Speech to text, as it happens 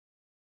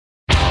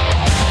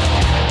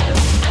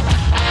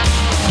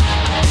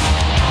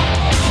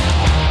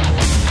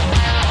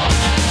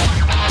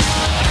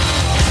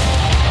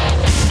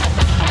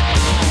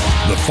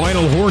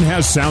final horn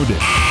has sounded,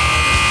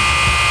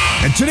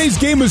 and today's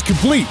game is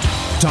complete.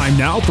 Time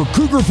now for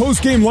Cougar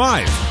Postgame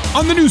Live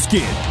on the new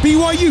skin,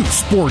 BYU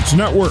Sports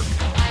Network.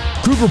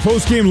 Cougar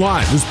Postgame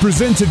Live is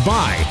presented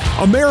by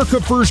America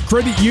First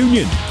Credit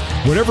Union.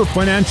 Whatever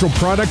financial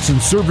products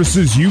and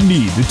services you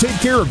need to take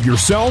care of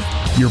yourself,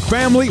 your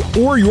family,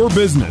 or your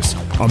business,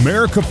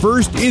 America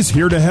First is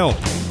here to help.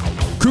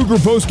 Cougar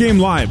Postgame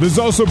Live is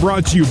also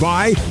brought to you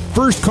by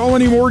First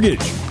Colony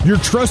Mortgage, your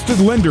trusted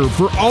lender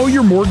for all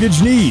your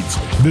mortgage needs.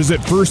 Visit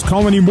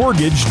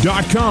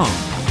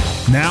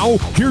firstcolonymortgage.com. Now,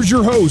 here's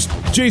your host,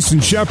 Jason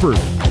Shepard.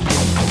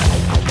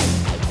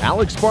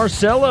 Alex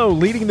Barcelo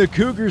leading the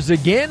Cougars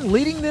again,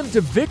 leading them to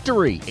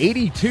victory.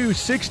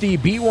 82-60,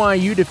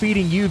 BYU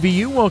defeating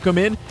UVU. Welcome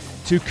in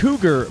to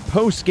Cougar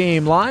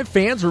Postgame Live.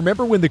 Fans,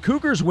 remember, when the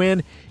Cougars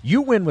win,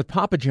 you win with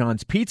Papa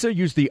John's Pizza.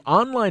 Use the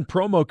online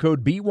promo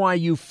code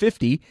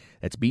BYU50.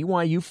 That's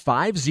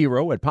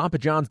BYU50 at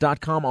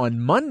papajohns.com on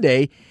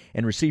Monday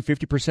and receive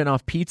 50%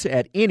 off pizza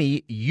at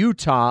any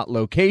Utah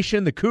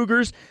location. The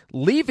Cougars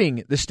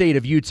leaving the state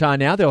of Utah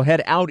now. They'll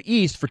head out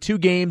east for 2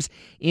 games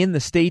in the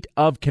state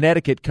of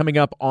Connecticut coming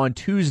up on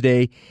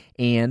Tuesday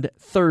and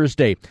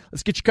Thursday.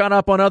 Let's get you caught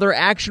up on other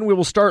action. We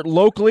will start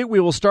locally.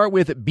 We will start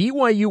with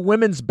BYU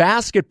women's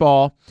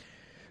basketball.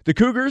 The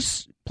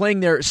Cougars playing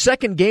their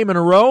second game in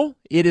a row.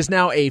 It is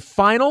now a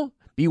final.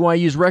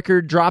 BYU's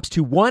record drops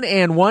to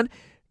 1-1.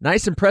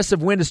 Nice,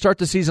 impressive win to start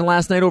the season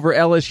last night over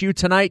LSU.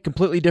 Tonight,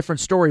 completely different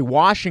story.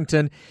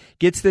 Washington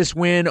gets this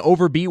win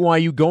over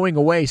BYU going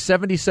away,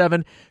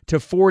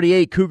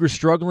 77-48. Cougars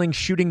struggling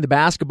shooting the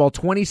basketball,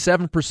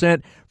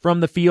 27%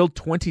 from the field,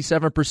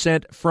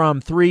 27%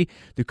 from three.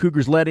 The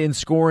Cougars led in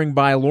scoring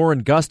by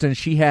Lauren Gustin.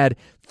 She had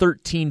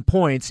 13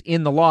 points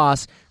in the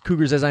loss.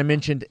 Cougars, as I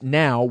mentioned,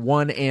 now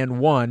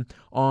 1-1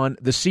 on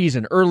the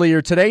season.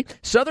 Earlier today,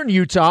 Southern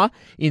Utah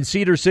in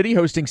Cedar City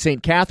hosting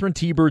St. Catherine.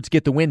 T-Birds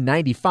get the win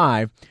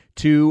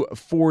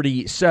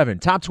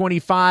 95-47. Top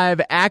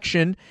 25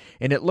 action,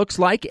 and it looks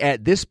like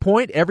at this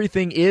point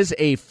everything is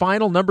a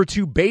final. Number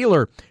 2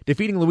 Baylor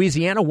defeating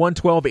Louisiana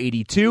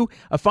 112-82.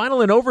 A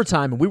final in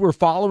overtime, and we were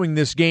following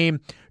this game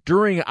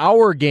during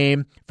our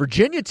game.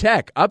 Virginia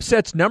Tech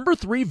upsets number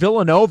 3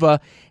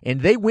 Villanova,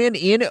 and they win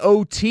in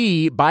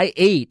OT by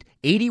 8,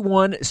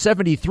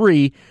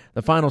 81-73.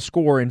 The final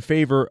score in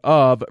favor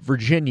of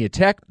Virginia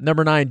Tech.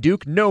 Number 9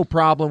 Duke, no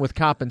problem with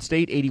Coppin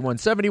State,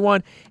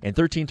 81-71. And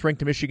 13th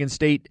ranked Michigan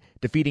State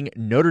defeating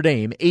Notre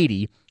Dame,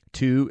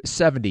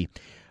 80-70.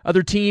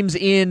 Other teams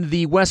in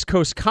the West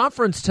Coast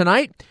Conference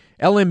tonight.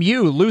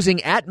 LMU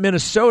losing at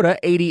Minnesota,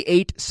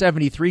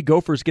 88-73.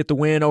 Gophers get the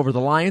win over the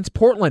Lions.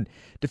 Portland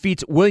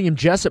defeats William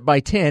Jessup by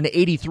 10,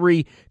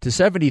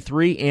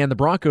 83-73. And the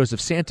Broncos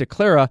of Santa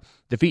Clara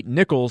defeat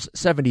Nichols,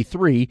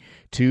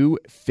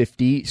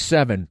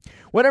 73-57.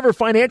 Whatever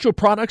financial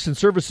products and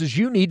services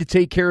you need to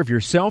take care of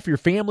yourself, your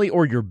family,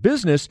 or your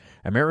business,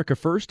 America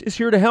First is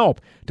here to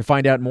help. To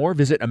find out more,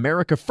 visit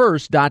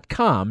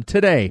americafirst.com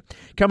today.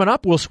 Coming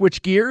up, we'll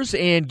switch gears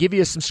and give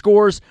you some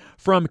scores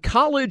from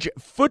college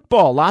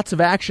football. Lots of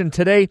action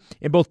today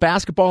in both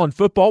basketball and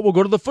football. We'll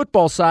go to the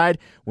football side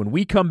when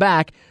we come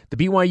back. The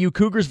BYU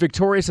Cougars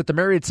victorious at the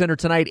Marriott Center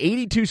tonight,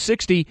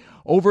 82-60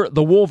 over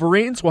the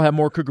Wolverines. We'll have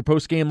more Cougar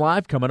Postgame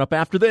Live coming up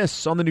after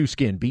this on the new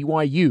skin,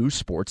 BYU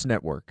Sports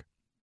Network.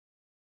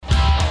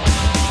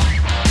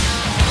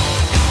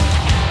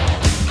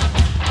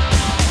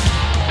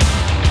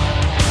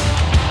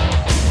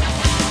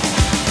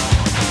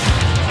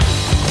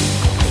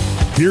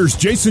 Here's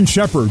Jason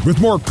Shepard with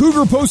more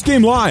Cougar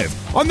Postgame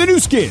Live on the new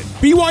skin,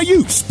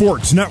 BYU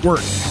Sports Network.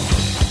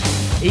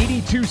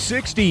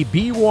 82-60,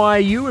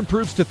 BYU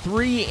improves to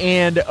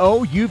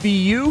 3-0.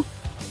 UVU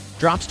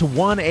drops to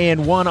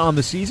 1-1 on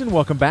the season.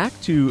 Welcome back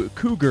to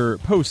Cougar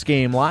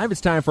Postgame Live. It's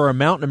time for our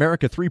Mountain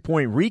America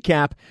three-point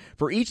recap.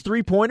 For each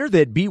three-pointer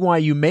that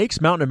BYU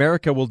makes, Mountain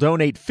America will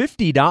donate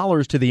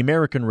 $50 to the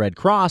American Red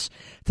Cross.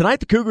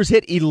 Tonight, the Cougars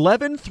hit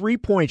 11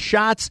 three-point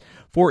shots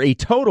for a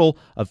total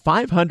of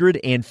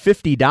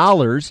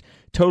 $550.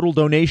 Total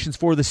donations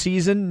for the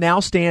season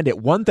now stand at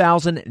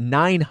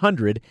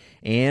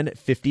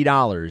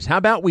 $1,950. How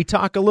about we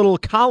talk a little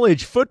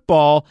college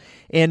football,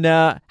 and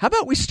how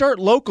about we start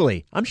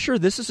locally? I'm sure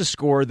this is a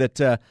score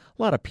that a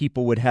lot of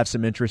people would have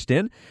some interest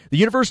in. The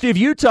University of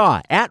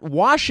Utah at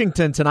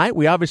Washington tonight.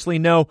 We obviously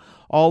know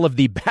all of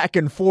the back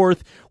and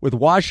forth with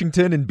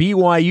Washington and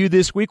BYU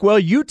this week. Well,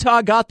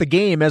 Utah got the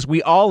game, as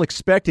we all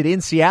expected,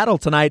 in Seattle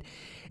tonight.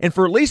 And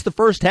for at least the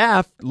first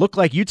half, looked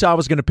like Utah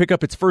was going to pick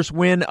up its first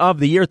win of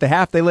the year. At the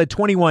half, they led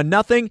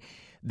 21-0.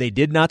 They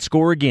did not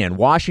score again.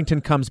 Washington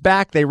comes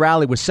back. They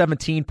rally with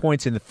 17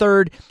 points in the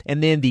third,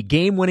 and then the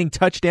game-winning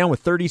touchdown with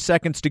 30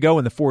 seconds to go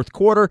in the fourth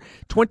quarter.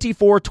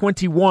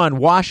 24-21.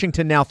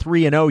 Washington now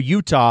 3-0.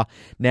 Utah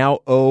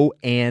now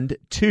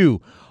 0-2.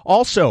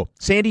 Also,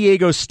 San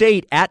Diego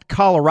State at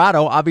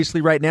Colorado.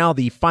 Obviously, right now,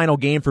 the final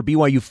game for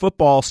BYU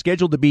football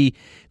scheduled to be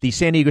the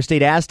San Diego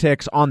State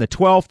Aztecs on the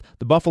 12th.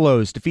 The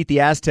Buffaloes defeat the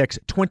Aztecs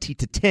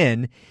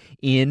 20-10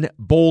 in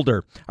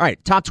Boulder. All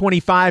right, top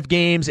 25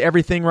 games.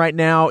 Everything right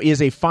now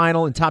is a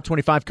final in top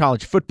 25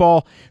 college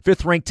football.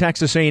 5th-ranked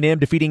Texas A&M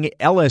defeating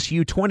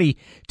LSU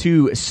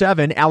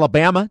 20-7.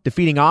 Alabama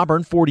defeating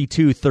Auburn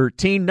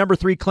 42-13. Number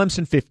 3,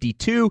 Clemson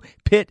 52.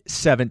 Pitt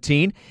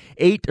 17.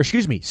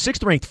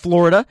 6th-ranked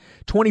Florida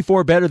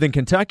 24 better than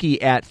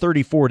Kentucky at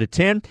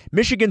 34-10.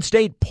 Michigan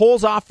State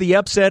pulls off the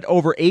upset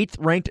over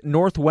 8th-ranked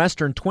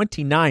Northwestern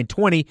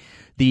 29-20.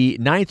 The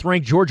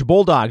 9th-ranked Georgia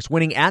Bulldogs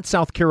winning at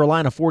South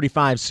Carolina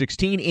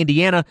 45-16.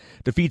 Indiana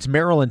defeats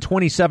Maryland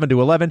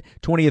 27-11.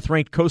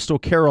 20th-ranked Coastal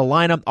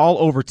Carolina all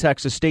over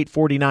Texas State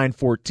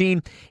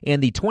 49-14.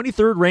 And the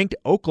 23rd-ranked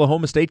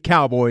Oklahoma State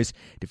Cowboys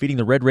defeating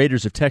the Red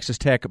Raiders of Texas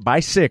Tech by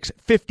 6,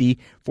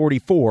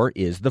 50-44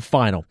 is the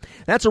final.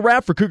 That's a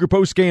wrap for Cougar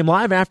Post Game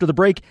Live. After the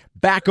break,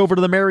 back over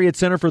to the Marriott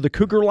Center for the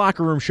Cougar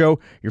Locker Room Show.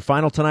 Your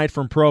final tonight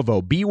from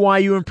Provo.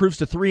 BYU improves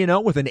to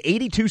 3-0 with an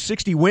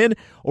 82-60 win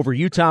over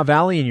Utah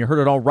Valley, and you heard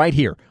it all right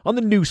here on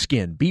the new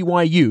skin,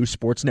 BYU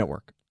Sports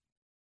Network.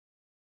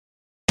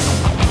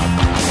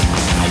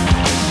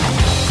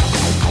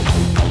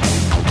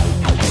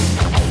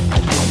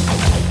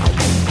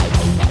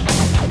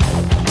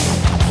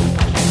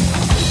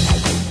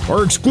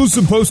 Our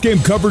exclusive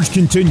postgame coverage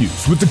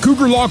continues with the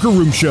Cougar Locker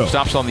Room Show.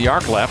 Stops on the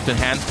arc left and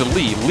hands to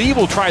Lee. Lee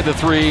will try the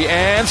 3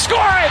 and score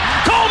it!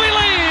 Colby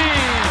Lee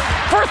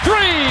for 3!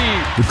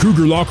 The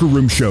Cougar Locker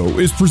Room Show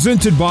is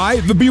presented by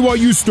the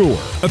BYU Store,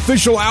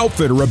 official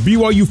outfitter of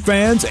BYU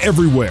fans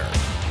everywhere.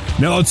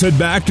 Now let's head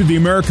back to the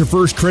America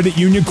First Credit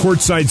Union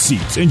courtside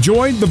seats and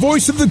join the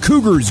voice of the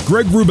Cougars,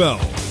 Greg Wrubell.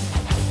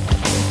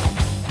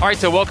 All right,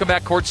 so welcome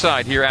back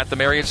courtside here at the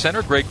Marriott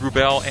Center. Greg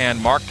Wrubell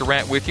and Mark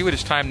Durrant with you. It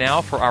is time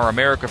now for our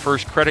America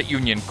First Credit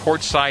Union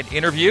courtside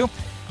interview.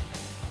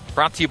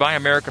 Brought to you by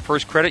America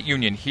First Credit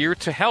Union, here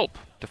to help.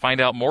 To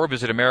find out more,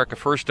 visit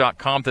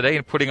AmericaFirst.com today.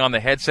 And putting on the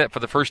headset for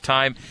the first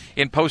time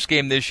in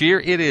postgame this year,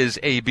 it is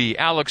AB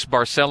Alex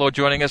Barcelo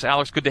joining us.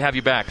 Alex, good to have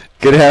you back.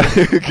 Good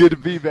to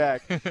be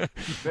back.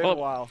 It's been a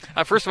while.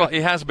 First of all,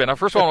 it has been.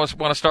 First of all, I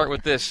want to start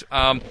with this.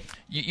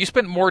 You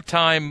spent more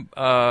time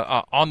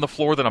on the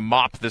floor than a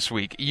mop this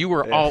week. You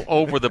were all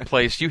over the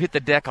place. You hit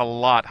the deck a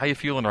lot. How you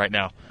feeling right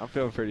now? I'm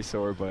feeling pretty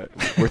sore, but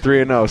we're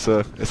 3-0,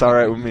 so it's all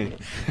right with me.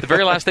 The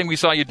very last thing we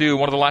saw you do,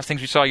 one of the last things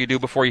we saw you do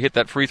before you hit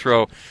that free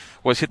throw,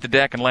 was hit the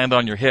deck and land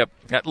on your hip.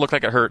 That looked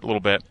like it hurt a little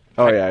bit.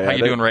 Oh, yeah. How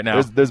you doing right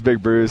now? There's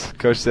big bruise.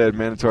 Coach said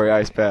mandatory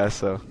ice bath,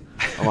 so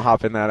I'm going to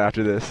hop in that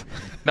after this.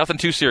 Nothing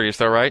too serious,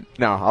 though, right?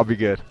 No, I'll be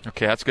good.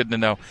 Okay, that's good to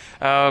know.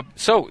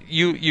 So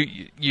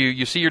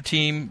you see your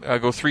team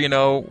go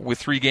 3-0 with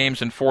 3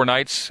 games in 4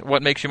 nights.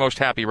 What makes you most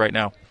happy right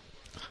now?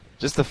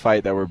 Just the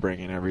fight that we're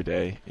bringing every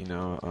day. You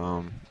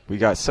know, we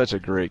got such a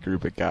great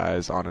group of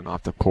guys on and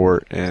off the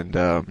court,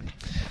 and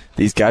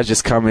these guys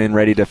just come in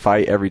ready to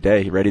fight every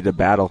day, ready to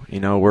battle. You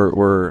know,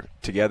 we're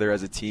together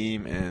as a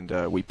team,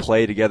 and we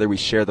play together. We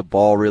share the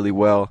ball really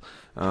well.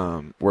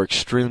 We're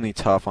extremely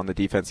tough on the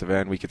defensive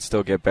end. We could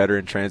still get better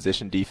in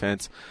transition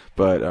defense,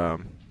 but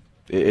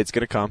it's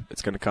going to come.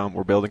 It's going to come.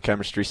 We're building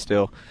chemistry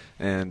still,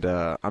 and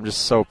I'm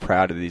just so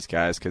proud of these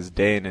guys because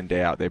day in and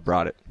day out they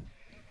brought it.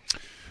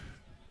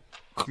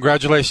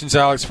 Congratulations,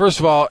 Alex. First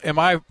of all, am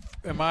I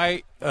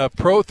a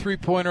pro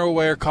three-pointer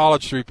away or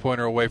college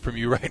three-pointer away from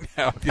you right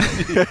now?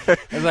 I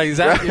was like, is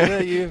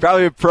that you?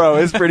 Probably a pro.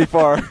 It's pretty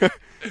far.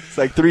 It's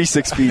like 3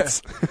 6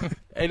 feet.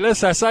 Hey,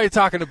 listen, I saw you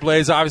talking to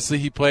Blaze. Obviously,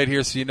 he played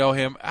here, so you know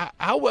him.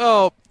 How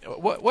well,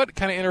 what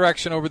kind of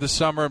interaction over the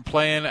summer and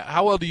playing,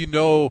 how well do you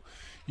know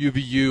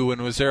UVU,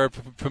 and was there a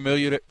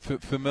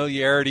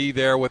familiarity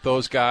there with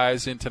those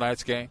guys in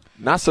tonight's game?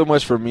 Not so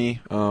much for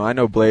me. I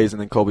know Blaze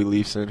and then Colby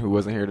Leifson, who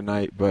wasn't here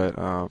tonight, but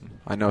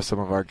I know some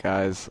of our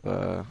guys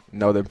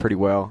know them pretty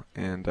well,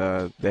 and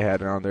they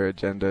had it on their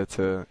agenda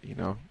to, you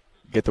know,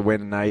 get the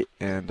win tonight.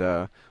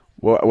 And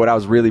what I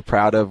was really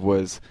proud of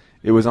was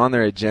it was on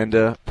their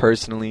agenda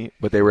personally,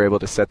 but they were able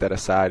to set that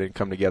aside and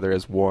come together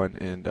as one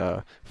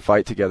and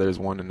fight together as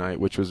one tonight,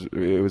 which was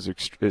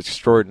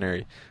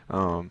extraordinary.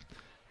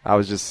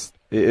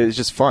 It's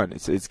just fun.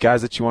 It's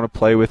guys that you want to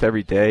play with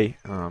every day,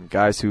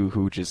 guys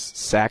who just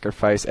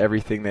sacrifice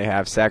everything they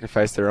have,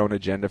 sacrifice their own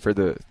agenda for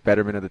the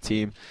betterment of the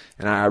team,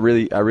 and I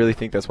really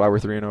think that's why we're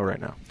 3-0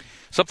 right now.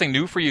 Something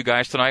new for you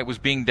guys tonight was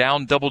being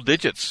down double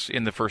digits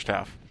in the first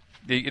half.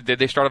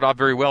 They started off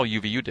very well,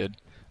 UVU did.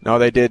 No,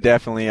 they did,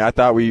 definitely. I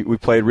thought we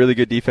played really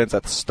good defense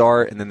at the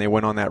start, and then they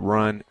went on that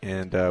run,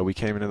 and we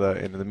came into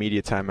the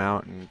media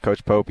timeout, and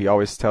Coach Pope, he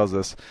always tells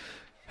us,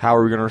 how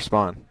are we going to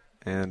respond?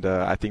 And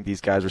I think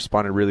these guys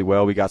responded really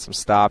well. We got some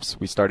stops.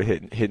 We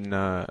started hitting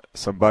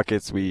some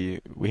buckets. We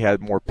had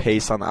more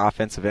pace on the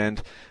offensive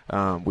end.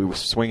 We were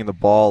swinging the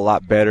ball a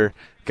lot better.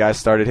 Guys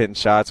started hitting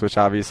shots, which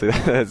obviously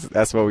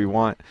that's what we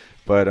want.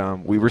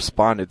 But we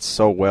responded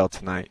so well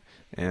tonight.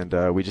 and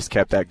we just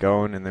kept that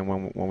going. And then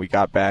when we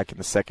got back in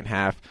the second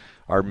half,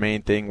 our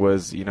main thing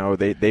was,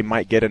 they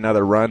might get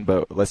another run,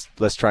 but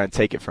let's try and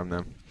take it from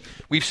them.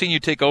 We've seen you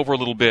take over a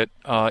little bit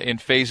in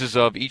phases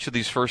of each of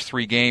these first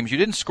 3 games. You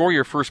didn't score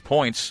your first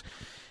points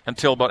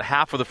until about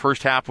half of the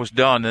first half was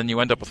done, and then you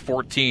end up with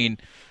 14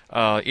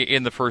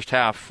 in the first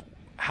half.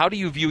 How do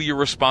you view your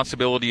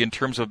responsibility in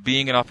terms of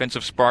being an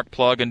offensive spark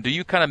plug, and do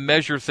you kind of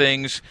measure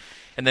things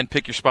and then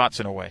pick your spots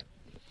in a way?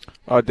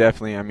 Oh,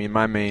 definitely. I mean,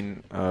 my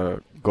main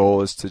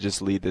goal is to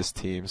just lead this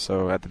team.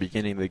 So at the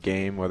beginning of the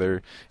game,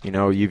 whether,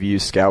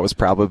 UVU scout was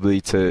probably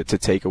to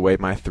take away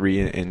my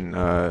 3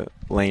 in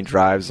lane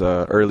drives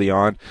early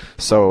on.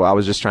 So I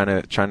was just trying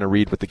to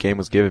read what the game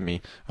was giving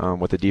me,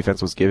 what the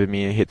defense was giving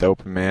me, and hit the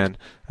open man.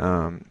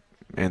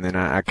 And then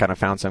I kind of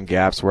found some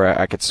gaps where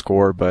I could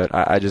score, but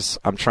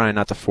I'm trying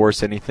not to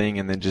force anything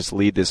and then just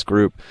lead this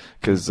group,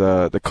 because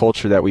the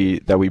culture that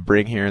we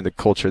bring here and the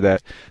culture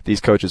that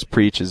these coaches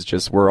preach is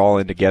just we're all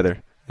in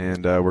together,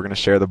 and we're going to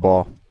share the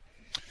ball.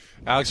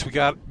 Alex, we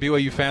got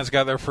BYU fans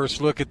got their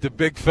first look at the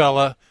big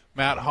fella,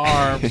 Matt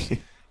Haarms,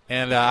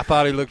 and I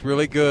thought he looked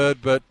really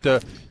good, but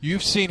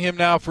you've seen him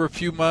now for a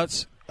few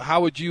months.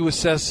 How would you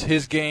assess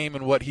his game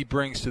and what he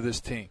brings to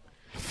this team?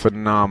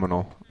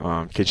 Phenomenal.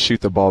 Can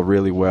shoot the ball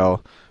really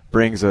well.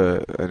 Brings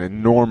an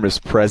enormous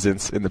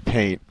presence in the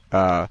paint,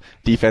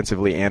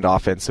 defensively and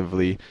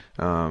offensively.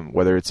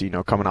 Whether it's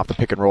coming off the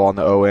pick and roll on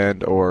the O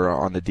end or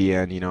on the D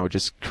end,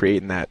 just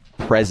creating that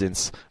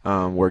presence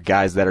where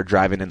guys that are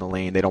driving in the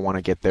lane, they don't want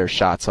to get their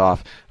shots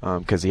off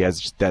because he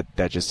has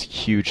that just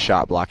huge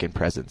shot blocking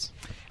presence.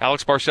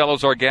 Alex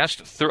Barcelo's our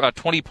guest.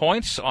 20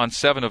 points on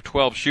 7 of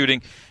 12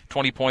 shooting.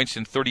 20 points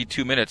in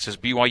 32 minutes as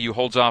BYU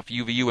holds off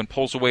UVU and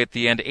pulls away at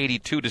the end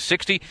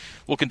 82-60.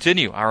 We'll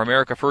continue our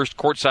America First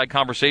courtside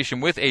conversation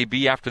with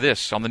AB after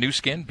this on the new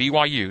skin,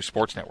 BYU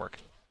Sports Network.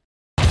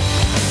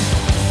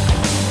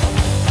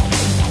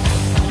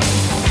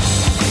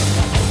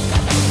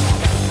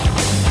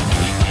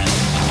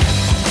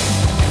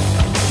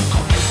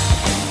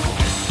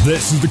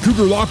 This is the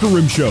Cougar Locker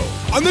Room Show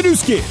on the new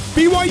skin,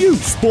 BYU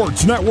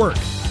Sports Network.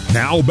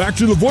 Now back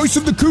to the voice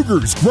of the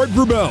Cougars, Greg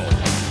Wrubell.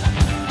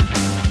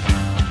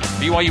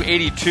 BYU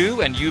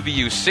 82 and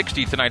UVU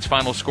 60, tonight's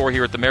final score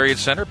here at the Marriott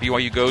Center.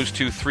 BYU goes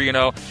to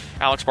 3-0.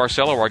 Alex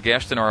Barcelo, our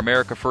guest in our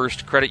America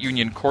First Credit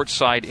Union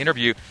courtside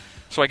interview.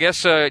 So I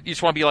guess you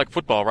just want to be like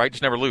football, right?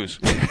 Just never lose.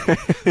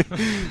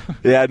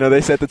 Yeah, no,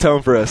 they set the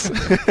tone for us.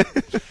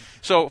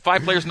 So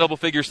 5 players in double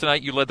figures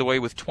tonight. You led the way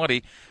with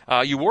 20.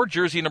 You wore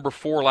jersey number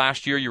 4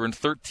 last year. You're in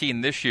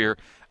 13 this year.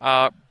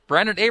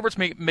 Brandon Avertt's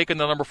making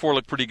the number 4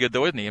 look pretty good,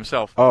 though, isn't he,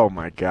 himself? Oh,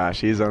 my gosh.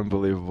 He's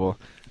unbelievable.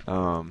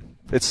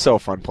 It's so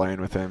fun playing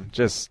with him.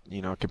 Just,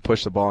 can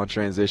push the ball in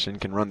transition,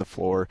 can run the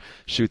floor,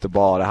 shoot the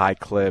ball at a high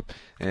clip,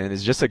 and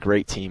is just a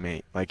great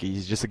teammate. Like,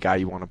 he's just a guy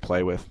you want to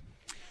play with.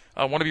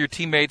 One of your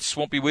teammates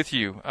won't be with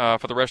you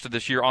for the rest of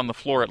this year, on the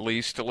floor at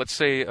least. Let's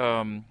say,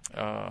 how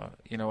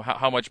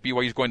much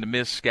BYU is going to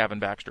miss Gavin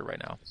Baxter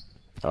right now.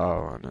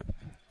 Oh,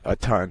 a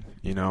ton.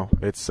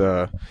 It's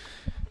the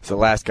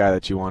last guy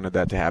that you wanted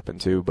that to happen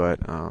to, but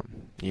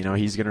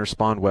he's going to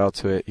respond well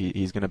to it.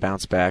 He's going to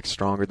bounce back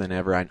stronger than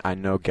ever. I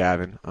know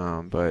Gavin,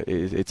 but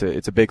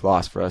it's a big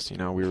loss for us. We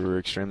were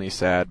extremely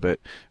sad,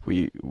 but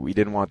we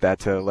didn't want that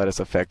to let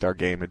us affect our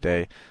game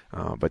today.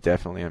 But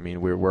definitely,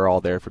 we're all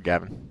there for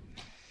Gavin.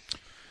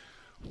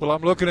 Well,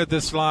 I'm looking at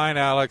this line,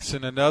 Alex,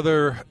 and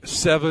another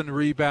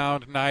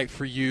 7-rebound night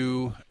for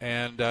you,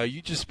 and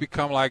you just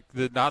become like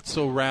the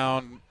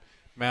not-so-round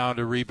mound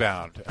of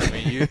rebound.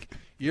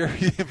 You're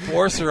the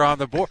enforcer on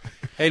the board.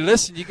 Hey,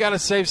 listen, you got to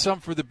save some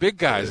for the big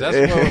guys.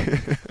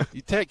 That's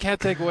you can't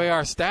take away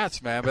our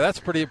stats, man, but that's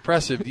pretty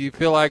impressive. Do you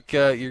feel like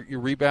you're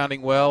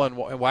rebounding well, and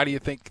why do you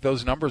think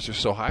those numbers are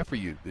so high for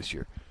you this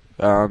year?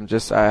 I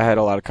had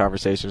a lot of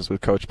conversations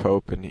with Coach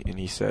Pope, and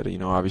he said,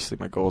 obviously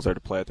my goals are to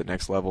play at the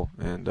next level,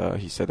 and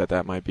he said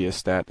that might be a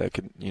stat that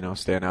could,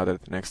 stand out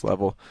at the next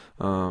level.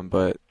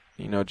 But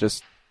I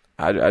just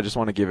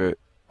want to give it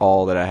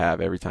all that I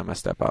have every time I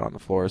step out on the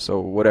floor. So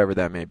whatever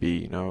that may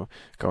be,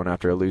 going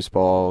after a loose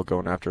ball,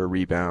 going after a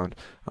rebound,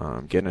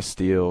 getting a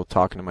steal,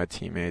 talking to my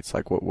teammates,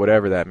 like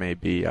whatever that may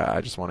be,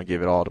 I just want to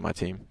give it all to my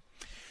team.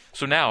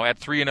 So now at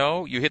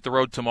 3-0, you hit the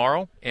road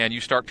tomorrow, and you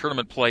start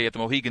tournament play at the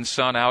Mohegan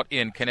Sun out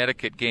in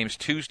Connecticut. Games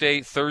Tuesday,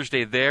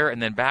 Thursday there,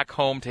 and then back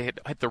home to hit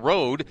the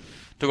road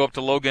to go up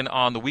to Logan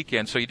on the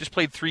weekend. So you just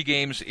played 3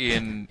 games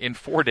in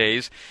 4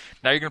 days.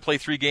 Now you're going to play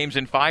 3 games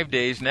in 5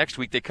 days next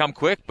week. They come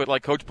quick, but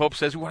like Coach Pope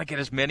says, we want to get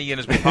as many in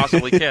as we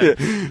possibly can.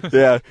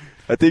 Yeah,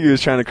 I think he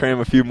was trying to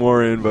cram a few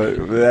more in, but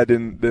that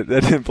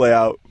didn't play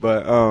out.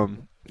 But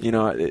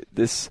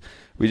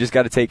we just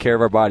got to take care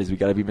of our bodies. We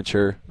got to be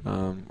mature.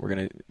 We're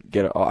gonna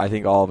I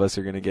think all of us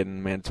are gonna get in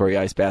a mandatory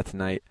ice bath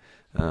tonight,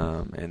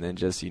 and then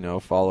just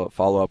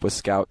follow up with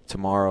Scout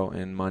tomorrow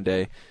and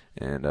Monday,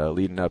 and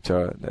leading up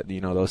to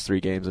those 3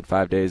 games in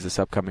 5 days this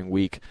upcoming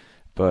week.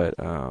 But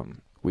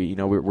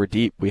we're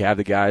deep. We have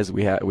the guys.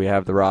 We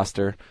have the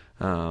roster.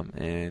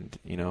 And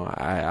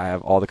I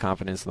have all the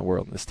confidence in the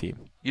world in this team.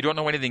 You don't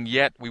know anything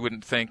yet, we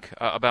wouldn't think,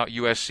 about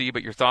USC,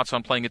 but your thoughts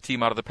on playing a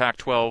team out of the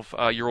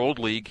Pac-12, your old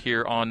league,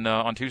 here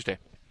on Tuesday?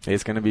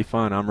 It's going to be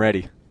fun. I'm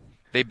ready.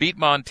 They beat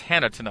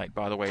Montana tonight,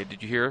 by the way.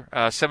 Did you hear?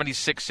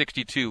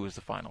 76-62 was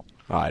the final.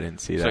 Oh, I didn't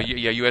see that. So,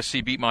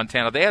 USC beat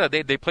Montana.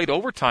 They played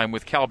overtime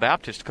with Cal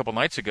Baptist a couple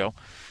nights ago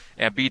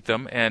and beat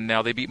them, and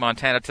now they beat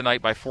Montana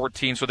tonight by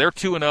 14. So they're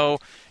 2-0.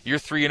 You're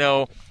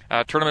 3-0.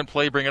 Tournament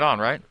play, bring it on,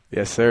 right?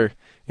 Yes, sir.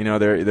 They're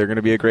going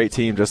to be a great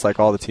team, just like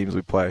all the teams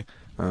we play.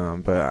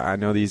 But I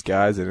know these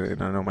guys,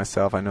 and I know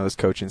myself. I know this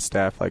coaching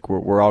staff. Like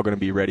we're all going to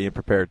be ready and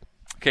prepared.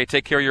 Okay,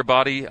 take care of your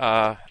body.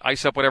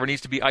 Ice up whatever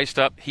needs to be iced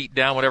up. Heat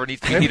down whatever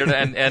needs to be heated.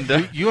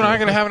 And you and I are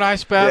going to have an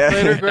ice bath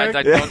later, Greg?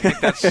 I don't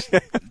think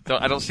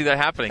I don't see that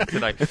happening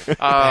tonight.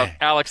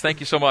 Alex, thank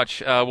you so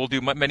much. We'll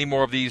do many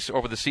more of these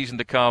over the season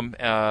to come.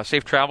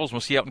 Safe travels.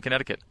 We'll see you out in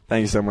Connecticut.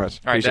 Thank you so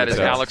much. All right, that is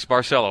Alex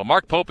Barcelo.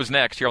 Mark Pope is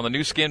next here on the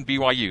new Skin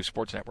BYU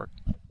Sports Network.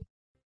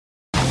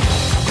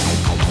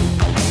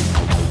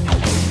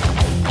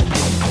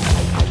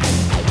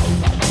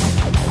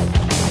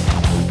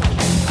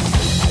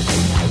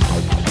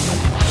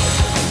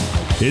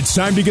 It's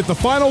time to get the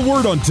final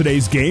word on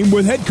today's game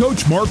with head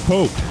coach Mark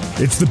Pope.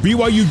 It's the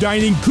BYU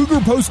Dining Cougar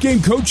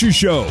Postgame Coaches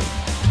Show.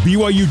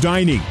 BYU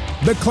Dining,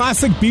 the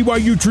classic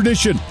BYU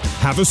tradition.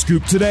 Have a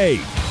scoop today.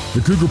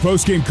 The Cougar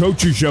Postgame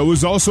Coaches Show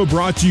is also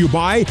brought to you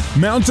by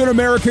Mountain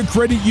America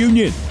Credit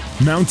Union.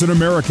 Mountain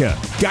America,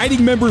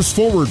 guiding members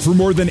forward for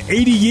more than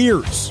 80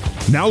 years.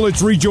 Now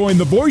let's rejoin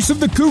the voice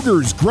of the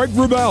Cougars, Greg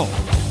Wrubell.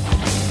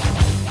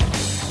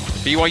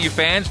 BYU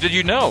fans, did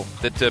you know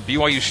that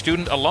BYU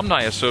Student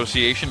Alumni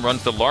Association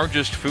runs the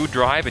largest food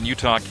drive in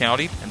Utah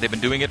County, and they've been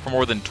doing it for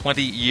more than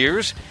 20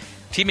 years?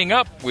 Teaming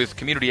up with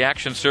Community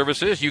Action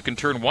Services, you can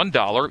turn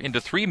 $1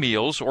 into 3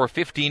 meals or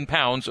 15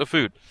 pounds of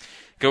food.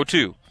 Go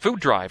to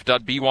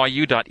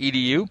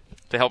fooddrive.byu.edu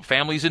to help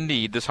families in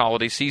need this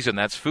holiday season.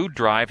 That's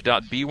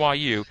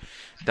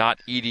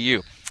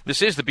fooddrive.byu.edu.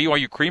 This is the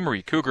BYU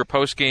Creamery Cougar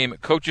Postgame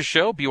Coaches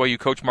Show. BYU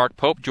coach Mark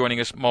Pope joining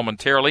us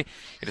momentarily.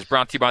 It is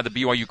brought to you by the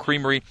BYU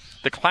Creamery,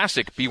 the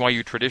classic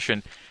BYU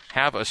tradition.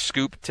 Have a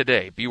scoop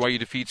today. BYU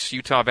defeats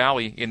Utah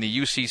Valley in the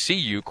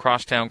UCCU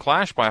Crosstown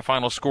Clash by a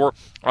final score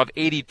of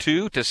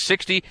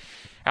 82-60.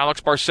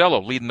 Alex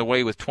Barcelo leading the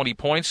way with 20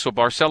 points. So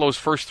Barcelo's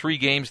first 3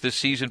 games this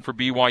season for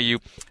BYU,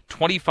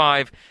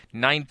 25,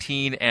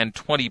 19, and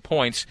 20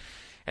 points.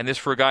 And this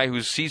for a guy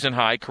whose season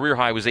high, career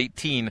high, was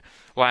 18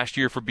 last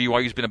year for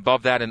BYU. He's been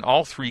above that in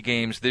all 3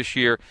 games this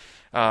year,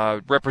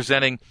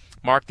 representing,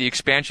 Mark, the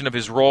expansion of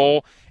his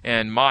role,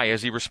 and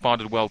as he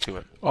responded well to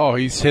it. Oh,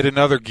 he's hit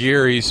another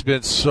gear. He's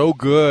been so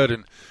good,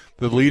 and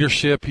the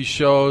leadership he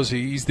shows,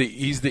 he's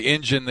the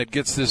engine that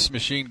gets this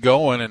machine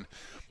going,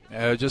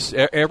 and just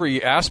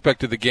every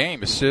aspect of the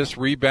game, assists,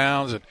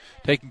 rebounds, and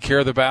taking care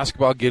of the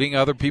basketball, getting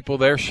other people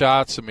their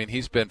shots. I mean,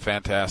 he's been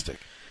fantastic.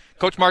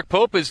 Coach Mark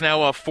Pope is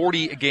now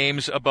 40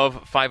 games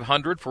above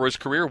 500 for his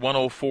career,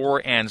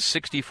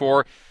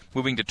 104-64,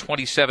 moving to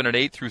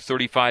 27-8 through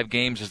 35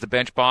 games as the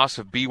bench boss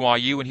of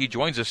BYU, and he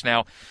joins us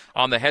now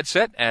on the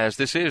headset as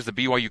this is the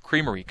BYU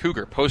Creamery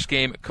Cougar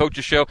Postgame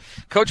Coaches Show.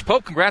 Coach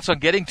Pope, congrats on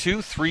getting to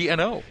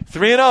 3-0.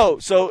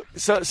 3-0. So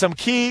some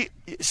key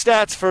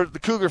stats for the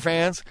Cougar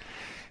fans.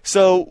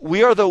 So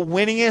we are the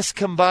winningest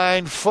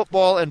combined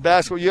football and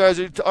basketball. You guys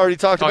already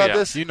talked about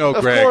this? You know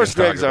Of Greg. course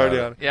Greg's already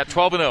on it. Yeah,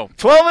 12-0.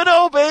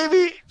 12-0,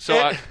 baby.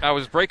 So I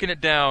was breaking it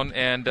down,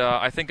 and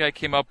I think I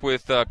came up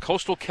with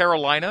Coastal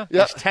Carolina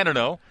is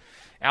 10-0.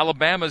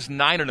 Alabama's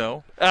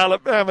 9-0.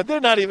 Alabama,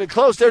 they're not even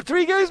close. They're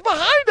 3 games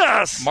behind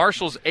us.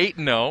 Marshall's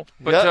 8-0,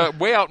 but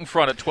way out in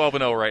front at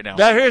 12-0 right now.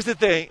 Now here's the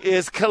thing: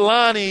 is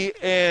Kalani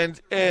and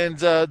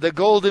the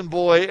Golden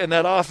Boy and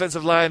that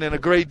offensive line and a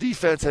great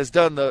defense has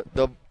done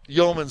the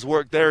yeoman's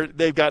work.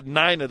 They've got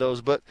 9 of those,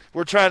 but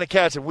we're trying to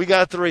catch them. We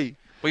got 3.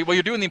 Well,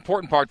 you're doing the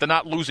important part, the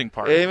not losing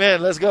part. Amen.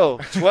 Let's go.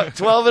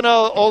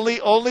 12-0.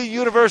 Only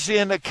university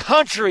in the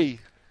country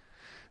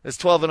that's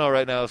 12-0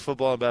 right now is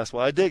football and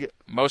basketball. I dig it.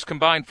 Most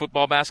combined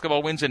football,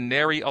 basketball wins and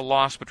nary a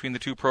loss between the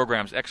two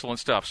programs. Excellent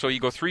stuff. So you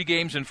go 3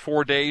 games in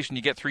 4 days and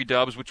you get 3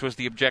 dubs, which was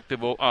the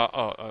objective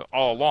all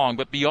along.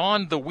 But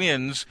beyond the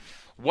wins,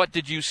 what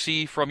did you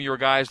see from your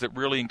guys that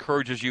really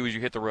encourages you as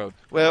you hit the road?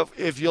 Well,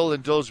 if you'll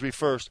indulge me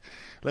first,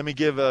 let me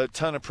give a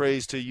ton of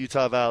praise to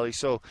Utah Valley.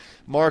 So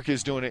Mark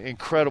is doing an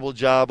incredible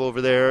job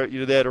over there.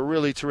 They had a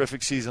really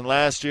terrific season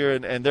last year,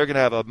 and they're going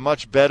to have a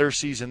much better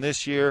season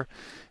this year.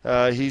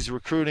 He's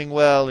recruiting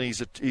well, and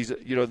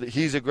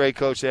he's a great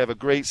coach. They have a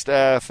great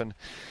staff, and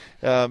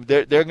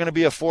they're going to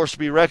be a force to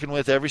be reckoned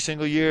with every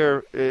single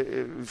year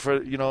for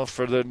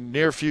the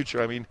near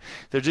future. I mean,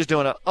 they're just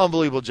doing an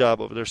unbelievable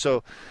job over there.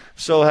 So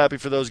happy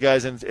for those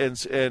guys,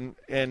 and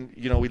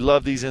we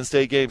love these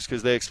in-state games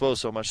because they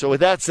expose so much. So with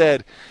that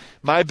said,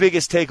 my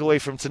biggest takeaway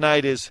from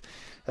tonight is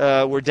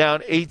we're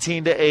down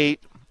 18-8.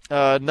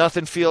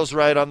 Nothing feels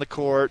right on the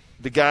court.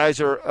 The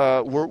guys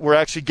are we're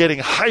actually getting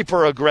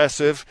hyper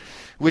aggressive,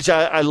 which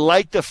I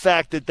like the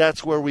fact that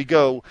that's where we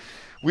go.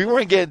 we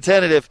weren't getting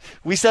tentative.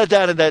 We sat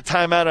down in that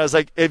timeout, and I was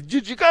like,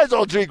 did you guys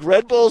all drink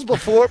Red Bulls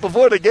before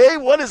the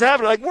game? What is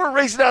happening? Like, we're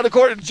racing down the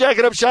court and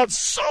jacking up shots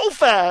so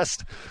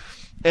fast.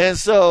 And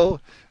so,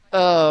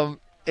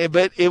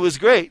 but it was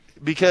great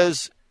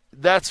because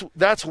that's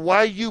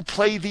why you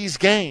play these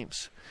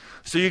games.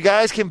 So you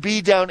guys can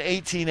be down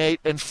 18-8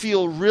 and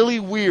feel really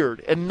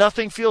weird and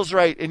nothing feels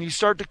right, and you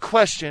start to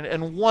question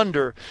and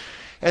wonder.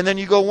 And then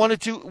you go one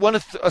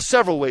of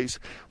several ways.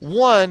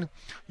 One,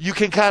 you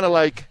can kind of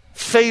like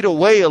fade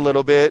away a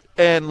little bit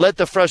and let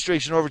the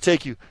frustration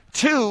overtake you.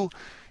 Two,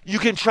 you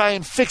can try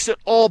and fix it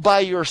all by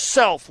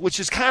yourself,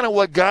 which is kind of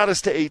what got us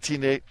to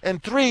 18-8.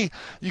 And three,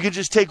 you can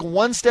just take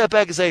one step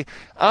back and say,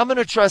 I'm going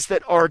to trust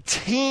that our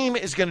team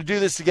is going to do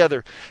this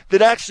together,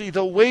 that actually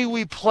the way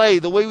we play,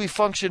 the way we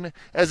function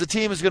as a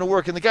team is going to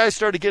work. And the guys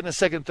started getting a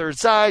second, third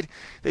side.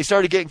 They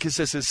started getting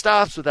consistent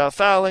stops without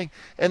fouling.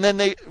 And then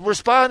they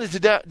responded to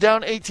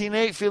down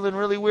 18-8, feeling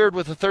really weird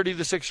with a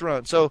 30-6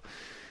 run. So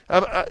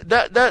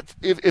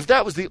if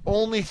that was the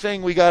only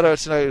thing we got out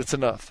tonight, it's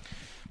enough.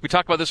 We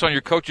talked about this on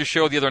your coach's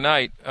show the other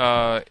night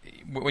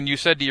when you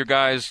said to your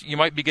guys, you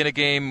might begin a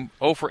game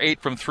 0 for 8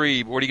 from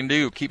 3, but what are you going to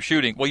do? Keep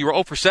shooting. Well, you were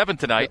 0 for 7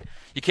 tonight. Yep.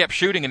 You kept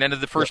shooting and ended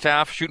the first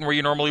half shooting where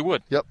you normally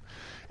would. Yep.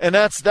 And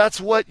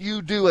that's what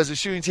you do as a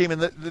shooting team.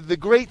 And the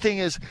great thing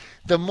is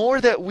the more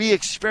that we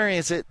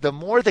experience it, the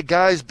more the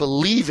guys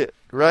believe it,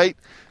 right?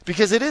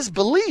 Because it is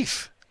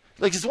belief.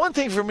 Like, it's one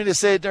thing for me to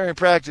say it during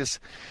practice.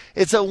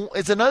 It's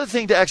another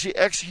thing to actually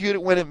execute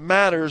it when it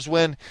matters,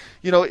 when,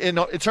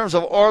 in terms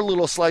of our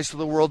little slice of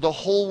the world, the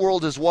whole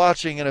world is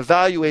watching and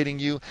evaluating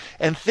you,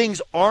 and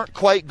things aren't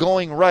quite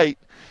going right.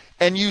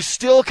 And you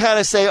still kind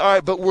of say, all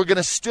right, but we're going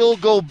to still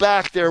go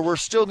back there. We're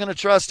still going to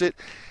trust it.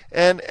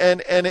 And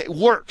it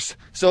works.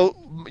 So,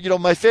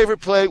 my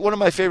favorite play,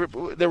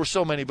 there were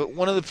so many, but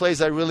one of the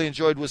plays I really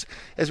enjoyed was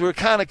as we were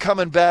kind of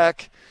coming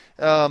back,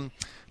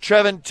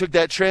 Trevin took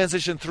that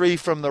transition 3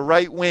 from the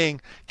right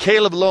wing.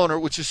 Caleb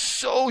Lohner, which is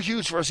so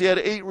huge for us, he had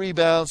 8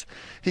 rebounds.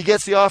 He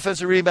gets the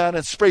offensive rebound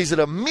and sprays it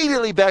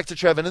immediately back to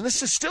Trevin. And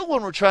this is still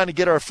when we're trying to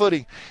get our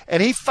footing.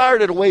 And he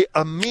fired it away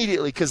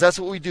immediately because that's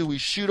what we do. We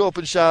shoot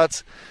open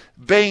shots,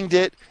 banged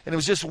it, and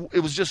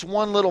it was just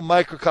one little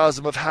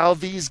microcosm of how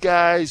these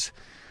guys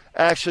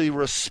actually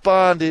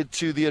responded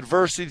to the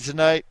adversity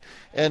tonight.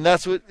 And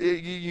that's what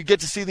you get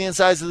to see the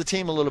insides of the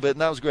team a little bit,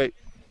 and that was great.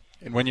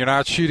 And when you're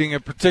not shooting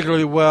it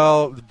particularly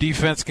well, the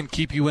defense can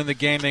keep you in the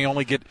game. They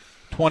only get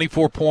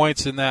 24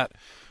 points in that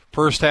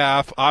first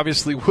half.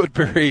 Obviously,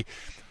 Woodbury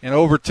and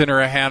Overton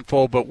are a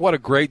handful, but what a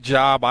great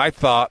job, I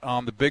thought,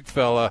 on the big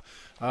fella,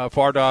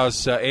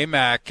 Fardaws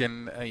Aimaq,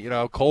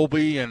 and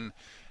Colby, and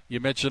you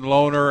mentioned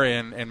Lohner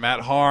and Matt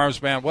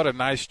Harms. Man, what a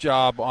nice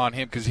job on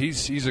him because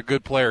he's a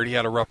good player. He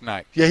had a rough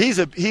night. Yeah, he's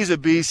a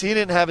beast. He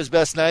didn't have his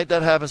best night.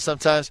 That happens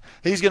sometimes.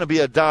 He's going to be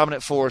a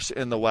dominant force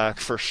in the WAC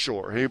for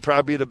sure. He'll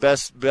probably be the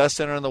best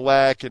center in the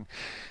WAC, and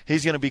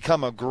he's going to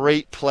become a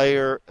great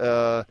player.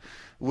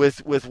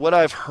 With what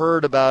I've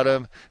heard about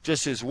him,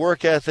 just his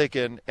work ethic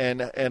and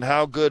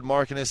how good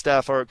Mark and his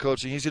staff are at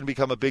coaching, he's going to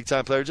become a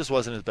big-time player. It just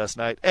wasn't his best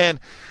night.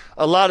 And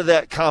a lot of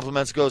that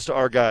compliments goes to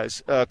our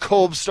guys.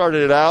 Kolb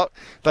started it out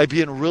by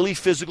being really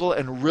physical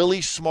and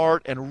really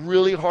smart and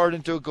really hard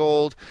into a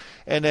gold.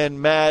 And then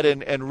Matt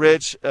and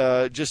Rich,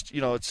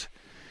 those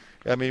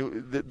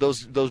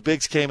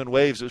bigs came in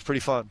waves. It was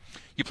pretty fun.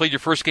 You played your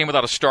first game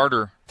without a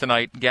starter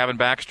tonight, Gavin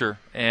Baxter.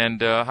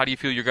 And how do you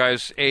feel your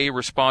guys,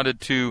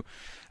 responded to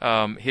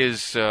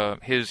his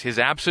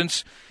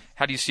absence?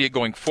 How do you see it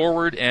going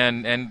forward?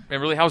 And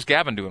really, how's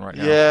Gavin doing right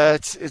now? Yeah,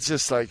 it's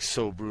just like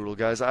so brutal,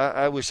 guys.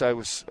 I wish I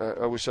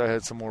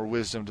had some more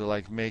wisdom to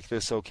like make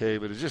this okay,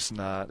 but it's just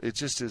not. It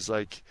just is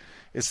like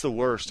it's the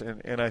worst.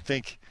 And I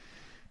think,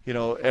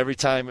 every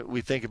time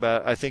we think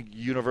about it, I think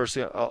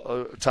universally,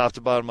 top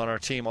to bottom on our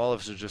team, all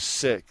of us are just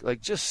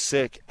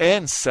sick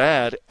and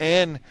sad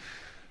and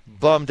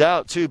bummed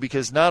out too,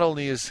 because not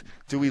only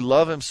do we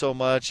love him so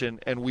much and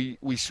we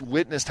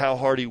witnessed how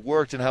hard he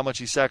worked and how much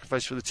he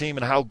sacrificed for the team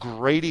and how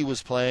great he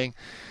was playing,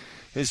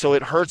 and so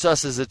it hurts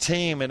us as a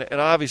team, and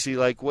obviously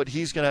like what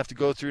he's going to have to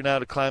go through now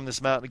to climb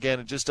this mountain again,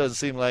 it just doesn't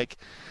seem like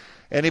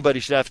anybody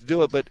should have to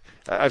do it. But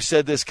I've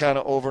said this kind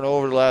of over and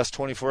over the last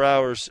 24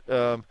 hours,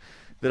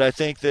 that I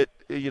think that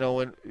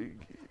when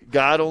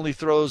God only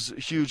throws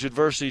huge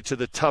adversity to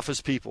the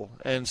toughest people,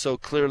 and so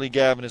clearly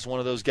Gavin is one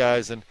of those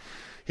guys, and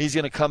he's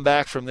going to come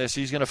back from this.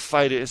 He's going to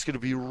fight it. It's going to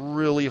be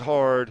really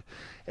hard,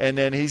 and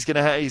then he's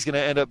going to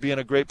end up being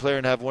a great player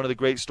and have one of the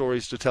great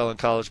stories to tell in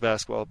college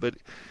basketball. But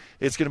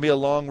it's going to be a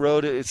long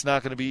road. It's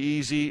not going to be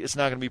easy. It's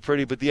not going to be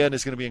pretty, but the end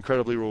is going to be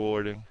incredibly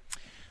rewarding.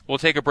 We'll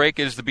take a break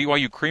as the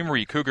BYU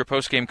Creamery Cougar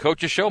Postgame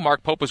Coaches Show.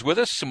 Mark Pope is with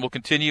us, and we'll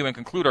continue and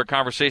conclude our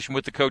conversation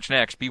with the coach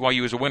next.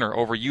 BYU is a winner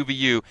over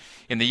UVU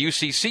in the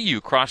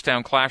UCCU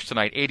Crosstown Clash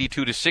tonight,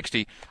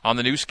 82-60 on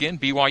the new skin,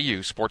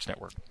 BYU Sports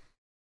Network.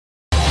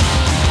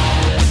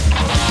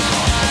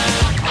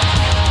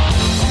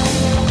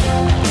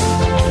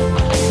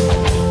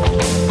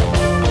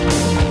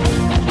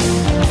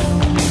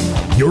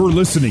 You're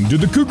listening to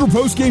the Cougar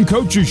Postgame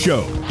Coaches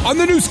Show on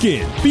the new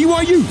skin,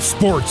 BYU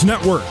Sports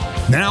Network.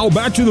 Now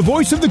back to the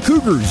voice of the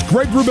Cougars,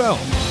 Greg Wrubell.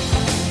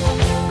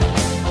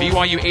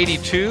 BYU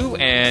 82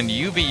 and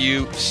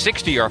UVU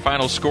 60, our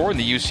final score in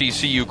the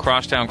UCCU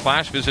Crosstown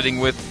Clash, visiting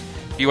with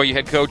BYU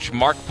head coach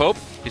Mark Pope.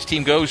 His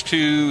team goes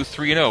to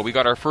 3-0. We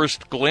got our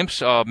first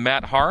glimpse of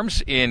Matt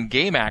Haarms in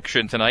game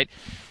action tonight.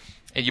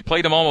 And you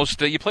played him a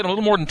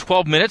little more than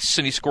 12 minutes,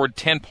 and he scored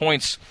 10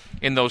 points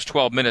in those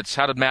 12 minutes.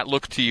 How did Matt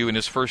look to you in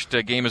his first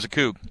game as a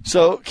Coug?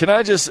 So can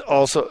I just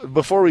also,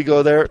 before we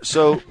go there,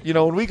 so,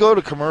 when we go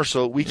to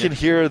commercial, we can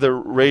hear the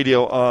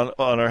radio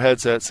on our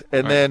headsets,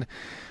 and then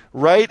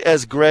right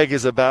as Greg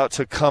is about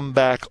to come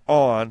back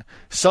on,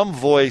 some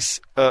voice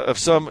of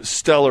some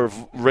stellar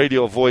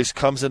radio voice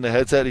comes in the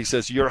headset. He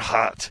says, "You're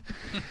hot."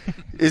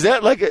 Is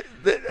that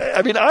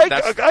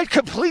I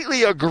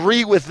completely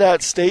agree with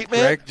that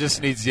statement. Greg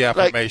just needs the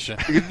affirmation.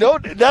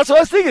 That's what I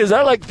was thinking. Is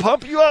that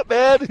pump you up,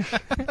 man?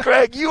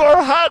 Greg, you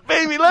are hot,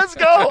 baby. Let's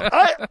go.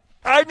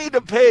 I need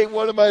to pay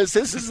one of my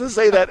assistants to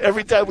say that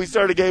every time we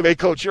start a game. Hey,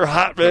 Coach, you're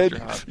hot,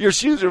 man. Your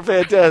shoes are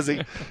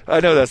fantastic.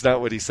 I know that's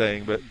not what he's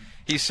saying, but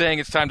he's saying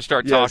it's time to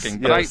start talking.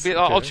 But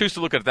I'll choose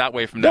to look at it that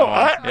way from now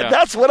on.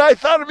 That's what I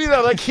thought of me.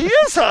 He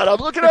is hot. I'm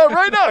looking at him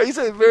right now. He's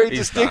a very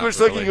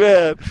distinguished-looking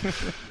man.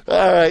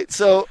 All right,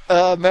 so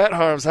Matt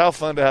Haarms, how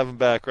fun to have him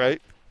back,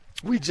 right?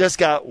 We just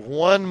got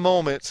one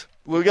moment.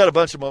 We got a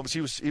bunch of moments.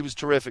 He was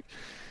terrific.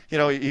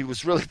 He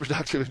was really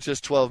productive in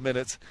just 12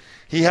 minutes.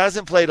 He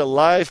hasn't played a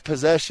live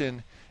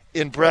possession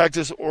in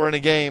practice or in a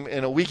game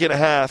in a week and a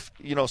half,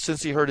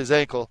 since he hurt his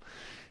ankle.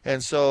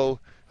 And so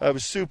I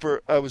was first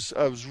of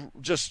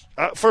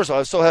all, I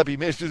was so happy he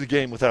made it through the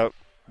game without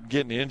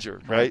getting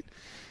injured, right?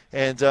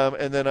 And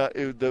then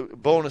the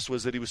bonus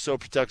was that he was so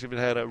productive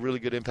and had a really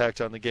good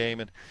impact on the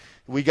game. And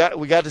we got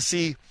to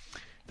see.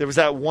 There was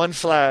that one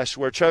flash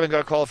where Trevin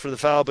got called for the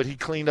foul, but he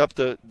cleaned up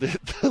the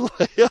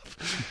layup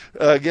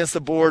against the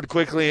board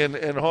quickly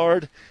and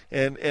hard.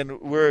 And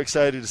we're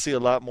excited to see a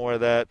lot more of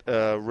that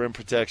rim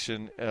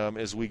protection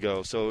as we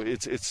go. So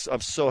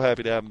I'm so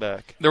happy to have him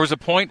back. There was a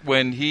point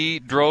when he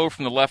drove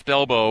from the left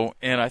elbow,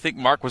 and I think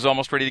Mark was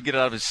almost ready to get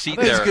out of his seat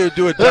there. He's going to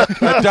do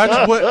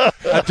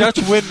a Dutch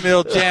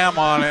windmill jam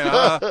on it.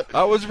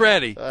 I was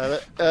ready.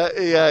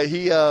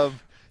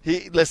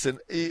 Listen.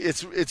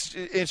 It's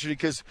interesting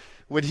because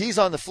when he's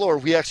on the floor,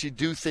 we actually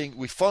do think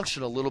we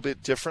function a little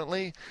bit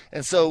differently.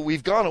 And so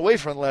we've gone away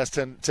from the last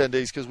 10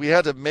 days because we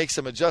had to make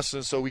some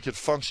adjustments so we could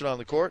function on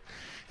the court.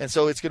 And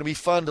so it's going to be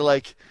fun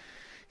to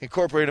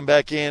incorporate him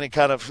back in and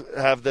kind of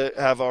have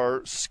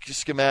our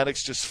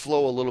schematics just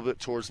flow a little bit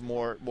towards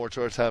more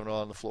towards having him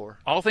on the floor.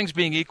 All things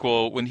being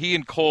equal, when he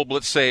and Kolb,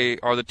 let's say,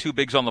 are the two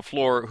bigs on the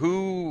floor,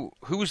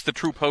 who's the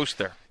true post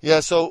there?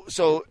 Yeah, so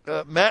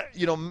Matt,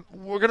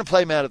 we're going to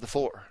play Matt at the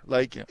 4.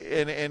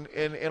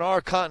 In our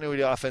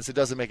continuity offense, it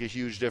doesn't make a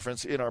huge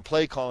difference. In our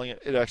play calling,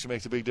 it actually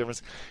makes a big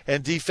difference.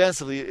 And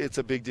defensively, it's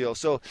a big deal.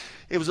 So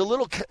it was a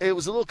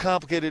little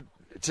complicated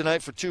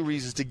tonight for two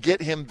reasons: to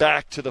get him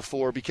back to the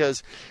 4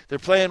 because they're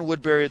playing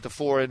Woodbury at the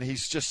 4, and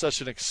he's just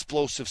such an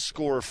explosive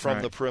scorer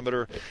from the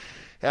perimeter.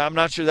 And I'm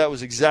not sure that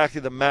was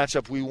exactly the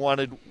matchup we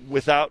wanted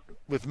with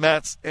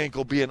Matt's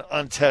ankle being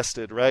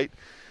untested, right?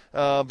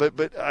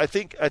 But I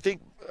think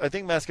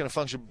Matt's going to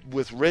function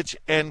with Rich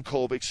and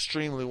Kolb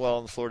extremely well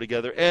on the floor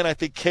together, and I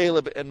think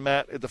Caleb and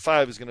Matt at the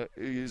 5 is going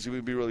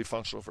to be really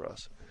functional for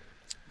us.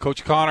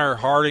 Coach Connor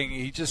Harding,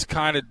 he just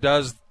kind of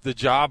does the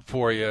job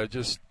for you.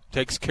 Just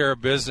takes care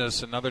of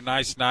business. Another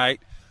nice night.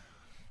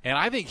 And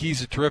I think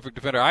he's a terrific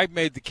defender. I've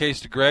made the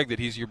case to Greg that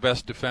he's your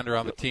best defender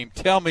on the team.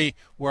 Tell me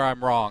where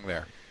I'm wrong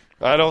there.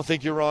 I don't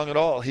think you're wrong at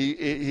all. He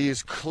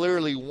is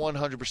clearly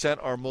 100%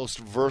 our most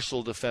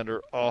versatile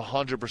defender,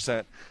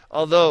 100%.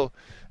 Although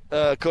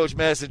Coach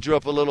Madsen drew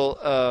up a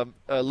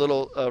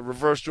little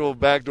reverse dribble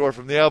backdoor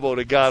from the elbow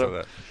that got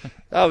him.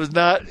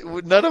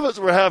 None of us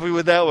were happy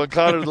with that one,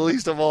 Connor the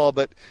least of all.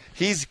 But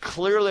he's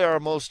clearly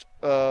our most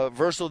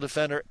versatile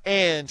defender.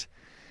 And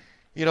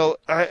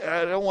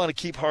I don't want to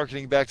keep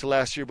hearkening back to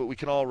last year, but we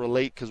can all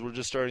relate because we're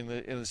just starting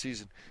in the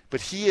season.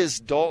 But he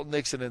is Dalton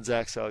Nixon and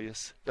Zach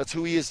Seljaas. That's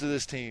who he is to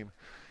this team.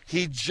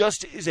 He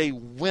just is a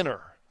winner.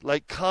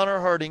 Like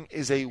Connor Harding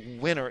is a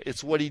winner.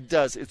 It's what he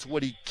does. It's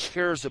what he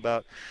cares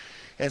about.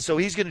 And so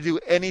he's going to do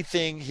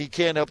anything he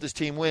can to help this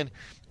team win.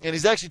 And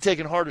he's actually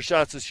taken harder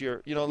shots this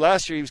year.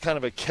 Last year he was kind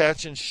of a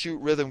catch-and-shoot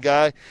rhythm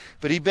guy,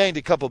 but he banged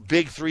a couple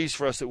big threes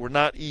for us that were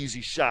not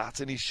easy shots.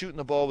 And he's shooting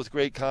the ball with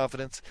great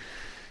confidence.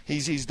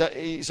 He's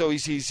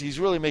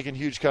really making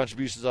huge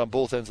contributions on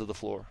both ends of the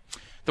floor.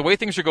 The way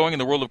things are going in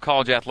the world of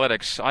college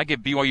athletics, I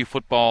give BYU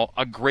football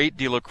a great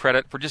deal of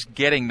credit for just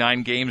getting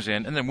 9 games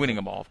in and then winning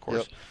them all, of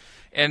course. Yep.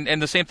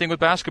 And the same thing with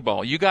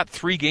basketball. You got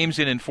 3 games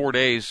in 4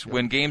 days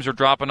when games are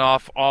dropping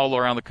off all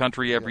around the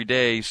country every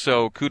day.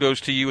 So kudos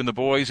to you and the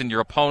boys and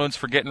your opponents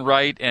for getting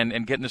right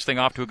and getting this thing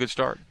off to a good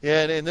start.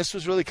 Yeah, and this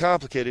was really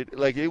complicated.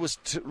 It was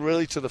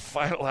really to the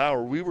final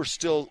hour. We were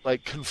still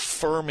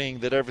confirming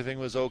that everything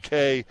was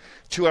okay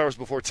 2 hours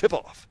before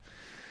tip-off.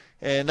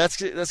 And that's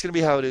going to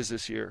be how it is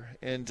this year.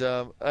 And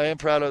I am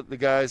proud of the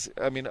guys.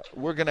 I mean,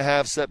 we're going to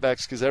have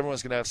setbacks because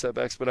everyone's going to have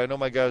setbacks, but I know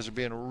my guys are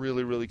being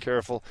really, really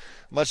careful,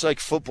 much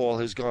like football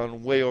has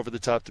gone way over the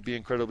top to be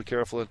incredibly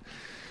careful. And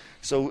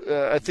so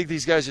I think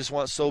these guys just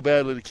want so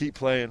badly to keep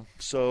playing.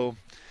 So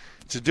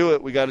to do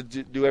it, we got to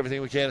do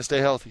everything we can to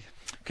stay healthy.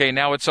 Okay,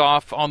 now it's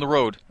off on the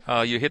road.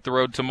 You hit the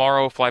road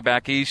tomorrow, fly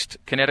back east.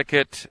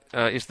 Connecticut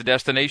is the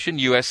destination.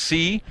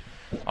 USC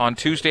on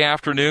Tuesday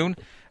afternoon.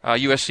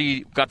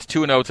 USC got to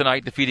 2-0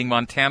 tonight, defeating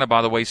Montana,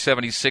 by the way,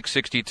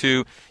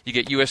 76-62. You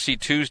get USC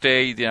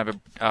Tuesday, you have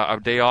a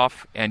day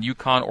off, and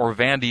UConn or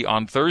Vandy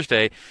on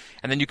Thursday.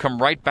 And then you come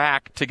right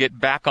back to get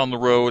back on the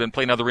road and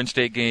play another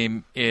in-state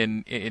game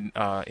in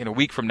a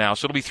week from now.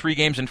 So it'll be 3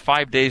 games in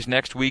 5 days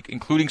next week,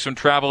 including some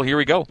travel. Here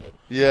we go.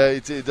 Yeah,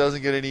 it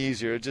doesn't get any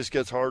easier. It just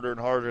gets harder and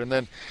harder. And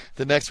then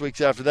the next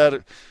weeks after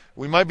that,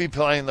 we might be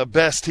playing the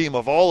best team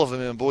of all of them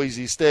in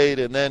Boise State,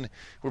 and then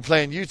we're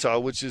playing Utah,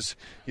 which is,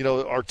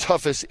 our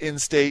toughest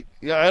in-state.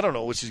 Yeah, I don't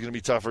know which is going to be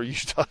tougher,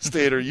 Utah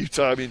State or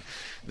Utah. I mean,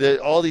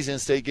 all these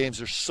in-state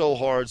games are so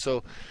hard.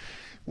 So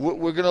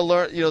we're going to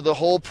learn. The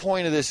whole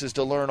point of this is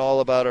to learn all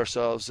about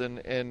ourselves,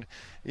 and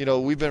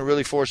we've been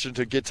really fortunate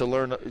to get to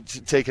learn,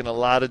 taking a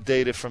lot of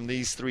data from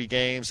these 3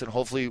 games, and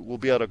hopefully we'll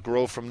be able to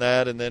grow from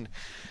that. And then,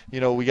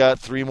 we got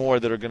 3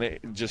 more that are going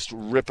to just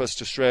rip us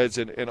to shreds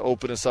and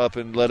open us up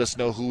and let us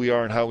know who we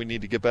are and how we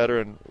need to get better.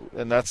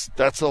 And that's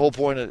the whole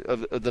point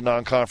of the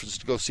non-conference,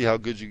 to go see how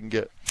good you can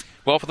get.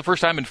 Well, for the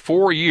first time in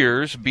 4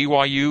 years,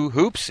 BYU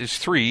Hoops is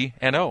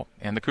 3-0,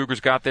 and the Cougars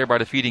got there by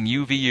defeating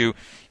UVU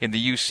in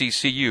the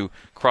UCCU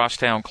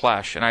Crosstown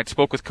Clash. And I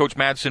spoke with Coach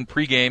Madsen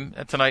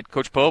pregame tonight,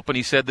 Coach Pope, and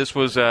he said this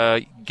was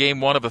game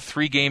 1 of a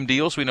 3-game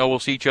deal, so we know we'll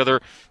see each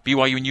other,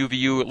 BYU and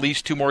UVU, at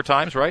least 2 more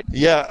times, right?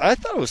 Yeah, I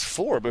thought it was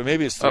 4, but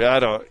maybe it's 3.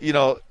 I don't.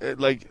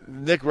 Like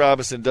Nick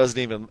Robinson doesn't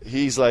even.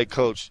 He's like,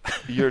 Coach,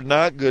 you're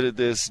not good at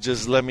this.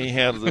 Just let me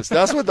handle this.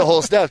 That's what the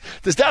whole staff.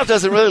 The staff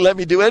doesn't really let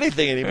me do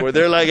anything anymore.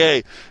 They're like,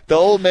 hey, the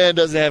old man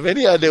doesn't have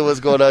any idea what's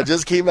going on.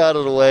 Just keep out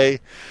of the way.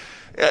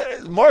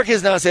 Mark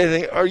has not said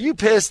anything. Are you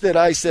pissed that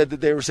I said that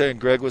they were saying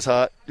Greg was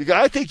hot?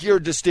 I think you're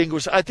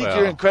distinguished. I think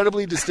you're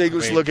incredibly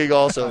distinguised looking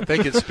also. I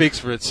think it speaks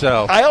for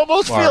itself. I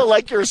almost feel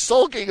like you're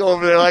sulking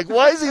over there. Like,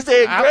 why is he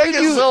saying Greg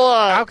is so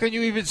hot? How can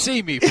you even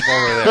see me from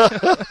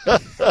over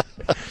there?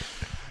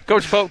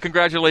 Coach Pope,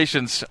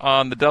 congratulations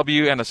on the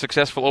W and a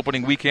successful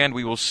opening weekend.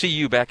 We will see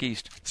you back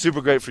east.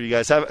 Super great for you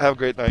guys. Have a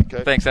great night.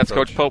 Okay? Thanks. That's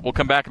Coach Pope. We'll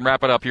come back and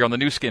wrap it up here on the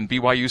new skin,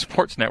 BYU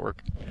Sports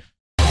Network.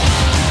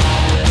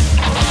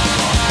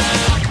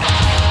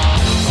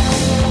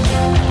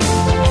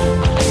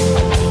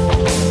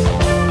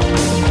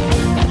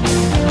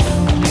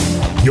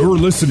 You're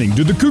listening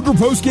to the Cougar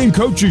Postgame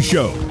Coaches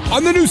Show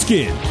on the new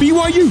skin,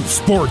 BYU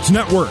Sports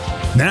Network.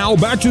 Now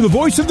back to the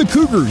voice of the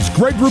Cougars,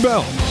 Greg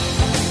Wrubell.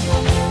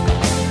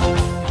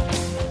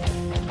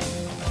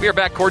 We are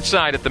back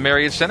courtside at the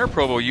Marriott Center,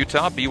 Provo,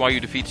 Utah.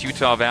 BYU defeats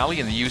Utah Valley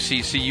in the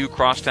UCCU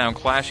Crosstown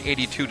Clash.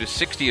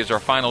 82-60 is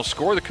our final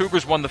score. The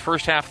Cougars won the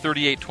first half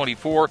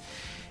 38-24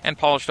 and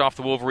polished off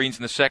the Wolverines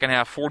in the second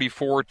half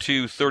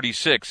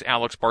 44-36.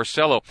 Alex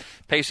Barcelo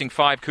pacing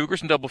 5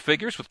 Cougars in double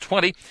figures with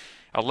 20.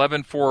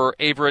 11 for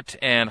Averett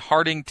and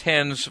Harding,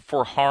 10s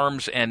for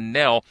Harms and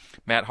Nell.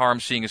 Matt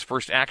Harms seeing his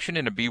first action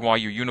in a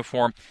BYU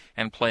uniform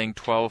and playing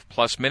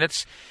 12-plus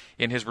minutes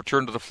in his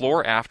return to the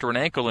floor after an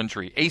ankle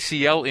injury.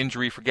 ACL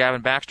injury for Gavin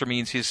Baxter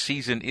means his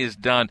season is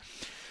done.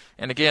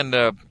 And again,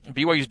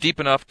 BYU's deep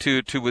enough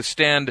to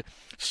withstand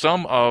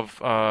some of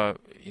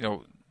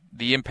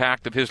the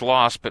impact of his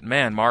loss. But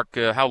man, Mark,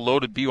 how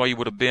loaded BYU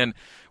would have been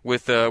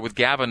with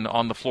Gavin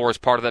on the floor as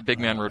part of that big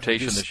man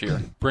rotation this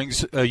year.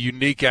 Brings a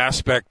unique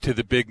aspect to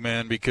the big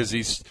man because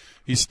he's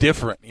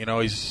different.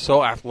 He's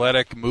so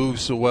athletic,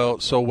 moves so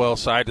well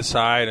side to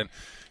side, and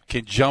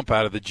can jump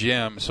out of the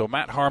gym. So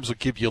Matt Harms will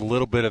give you a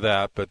little bit of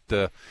that,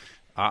 but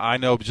I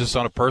know just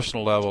on a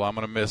personal level, I'm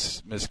going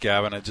to miss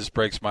Gavin. It just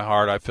breaks my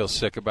heart. I feel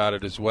sick about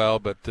it as well,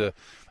 but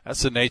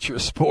that's the nature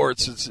of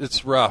sports.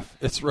 It's rough.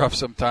 It's rough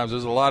sometimes.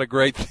 There's a lot of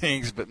great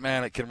things, but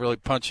man, it can really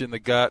punch you in the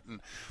gut, and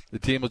the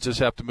team will just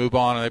have to move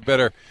on. And they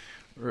better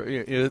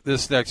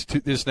this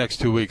next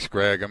 2 weeks,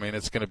 Greg. I mean,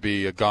 it's going to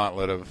be a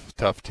gauntlet of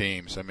tough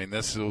teams. I mean,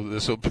 this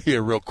will be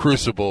a real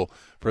crucible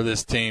for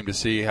this team to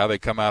see how they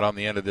come out on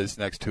the end of this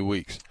next 2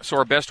 weeks. So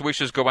our best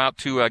wishes go out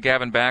to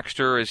Gavin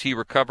Baxter as he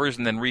recovers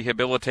and then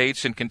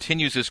rehabilitates and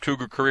continues his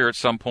Cougar career at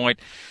some point.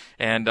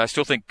 And I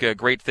still think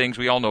great things.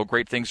 We all know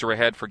great things are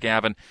ahead for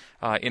Gavin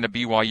in a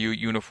BYU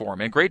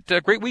uniform. And great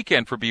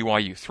weekend for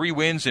BYU. 3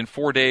 wins in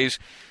 4 days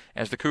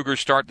as the Cougars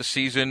start the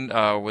season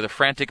with a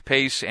frantic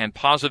pace and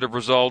positive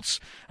results.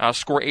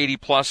 Score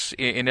 80-plus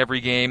in every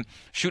game.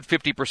 Shoot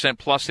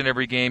 50%-plus in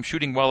every game.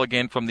 Shooting well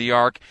again from the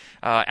arc.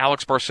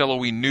 Alex Barcelo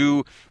we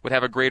knew would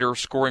have a greater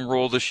scoring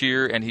role this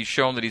year, and he's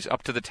shown that he's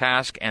up to the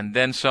task and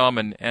then some,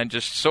 and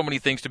just so many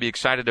things to be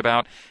excited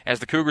about. As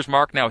the Cougars,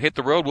 Mark, now hit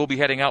the road, we'll be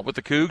heading out with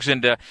the Cougs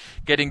and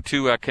getting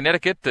to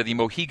Connecticut, the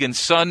Mohegan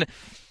Sun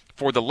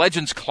for the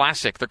Legends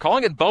Classic. They're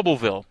calling it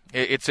Bubbleville.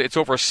 It's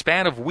over a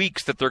span of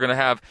weeks that they're going to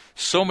have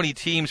so many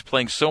teams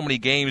playing so many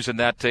games in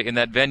that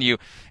venue,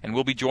 and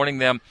we'll be joining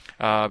them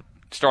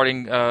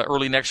starting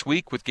early next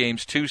week with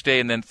games Tuesday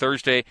and then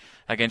Thursday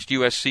against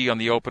USC on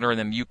the opener, and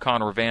then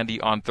UConn or Vandy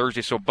on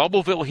Thursday. So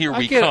Bubbleville, here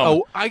we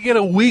come. I get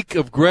a week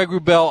of Greg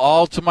Wrubell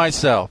all to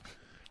myself.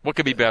 What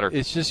could be better?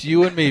 It's just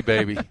you and me,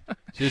 baby.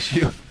 Just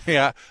you.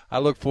 Yeah, I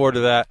look forward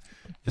to that.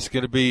 It's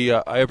going to be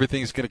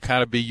everything's going to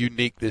kind of be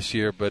unique this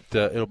year, but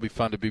it'll be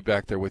fun to be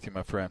back there with you,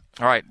 my friend.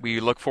 All right, we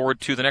look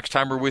forward to the next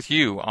time we're with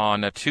you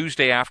on a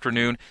Tuesday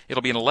afternoon.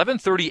 It'll be an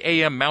 11:30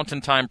 a.m.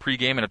 Mountain Time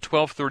pregame and a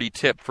 12:30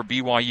 tip for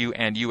BYU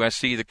and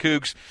USC. The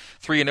Cougs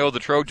 3-0, the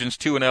Trojans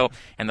 2-0,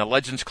 and the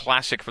Legends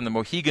Classic from the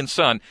Mohegan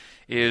Sun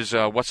is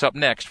what's up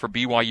next for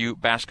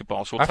BYU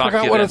basketball. So we'll talk to you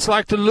I forgot what it's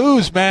like to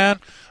lose, man,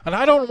 and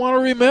I don't want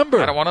to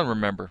remember. I don't want to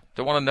remember.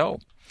 Don't want to know.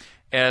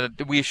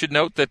 And we should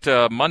note that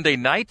Monday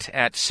night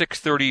at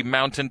 6:30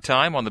 Mountain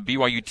Time on the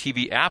BYU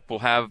TV app, we'll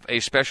have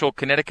a special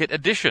Connecticut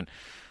edition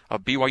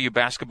of BYU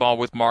basketball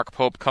with Mark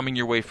Pope coming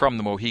your way from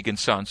the Mohegan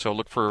Sun. So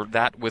look for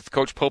that with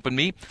Coach Pope and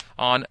me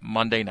on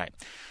Monday night.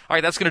 All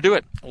right, that's going to do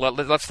it.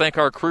 Let's thank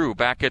our crew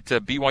back at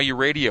BYU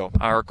Radio,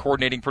 our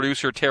coordinating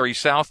producer, Terry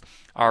South,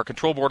 our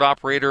control board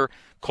operator,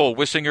 Cole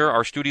Wissinger,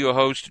 our studio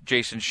host,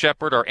 Jason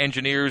Shepard, our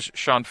engineers,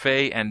 Sean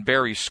Fay and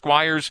Barry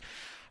Squires.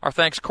 Our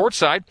thanks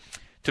courtside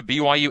to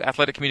BYU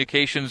Athletic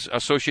Communications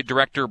Associate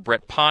Director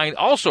Brett Pine.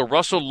 Also,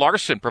 Russell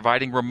Larson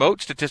providing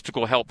remote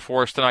statistical help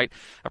for us tonight.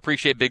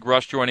 Appreciate Big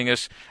Russ joining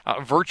us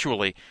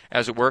virtually,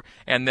 as it were.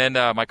 And then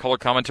my color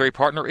commentary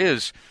partner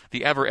is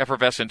the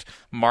ever-effervescent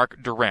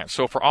Mark Durrant.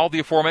 So for all the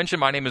aforementioned,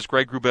 my name is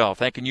Greg Wrubell,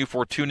 thanking you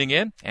for tuning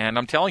in. And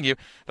I'm telling you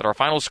that our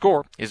final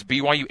score is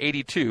BYU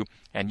 82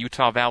 and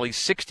Utah Valley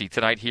 60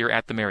 tonight here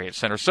at the Marriott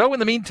Center. So in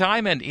the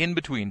meantime and in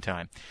between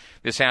time,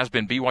 this has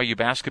been BYU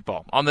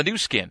Basketball on the new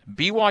skin,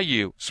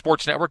 BYU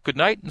Sports Network. Good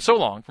night and so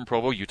long from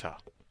Provo, Utah.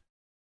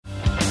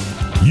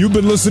 You've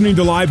been listening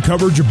to live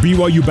coverage of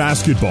BYU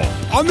basketball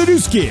on the new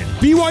skin,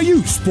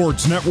 BYU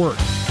Sports Network.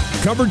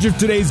 Coverage of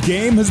today's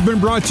game has been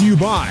brought to you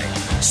by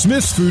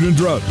Smith's Food and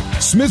Drug.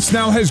 Smith's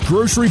now has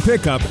grocery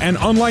pickup and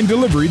online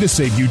delivery to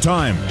save you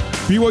time.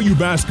 BYU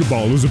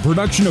Basketball is a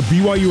production of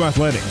BYU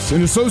Athletics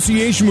in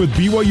association with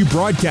BYU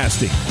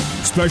Broadcasting.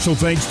 Special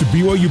thanks to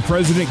BYU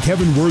President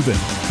Kevin Worthen,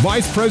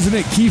 Vice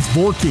President Keith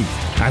Vorkink,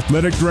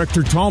 Athletic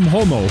Director Tom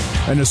Holmo,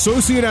 and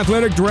Associate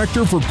Athletic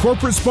Director for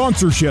Corporate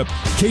Sponsorship,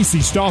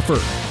 Casey Stauffer.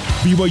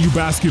 BYU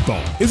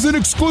Basketball is an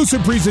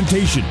exclusive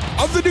presentation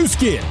of the new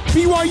skin,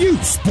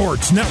 BYU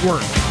Sports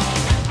Network.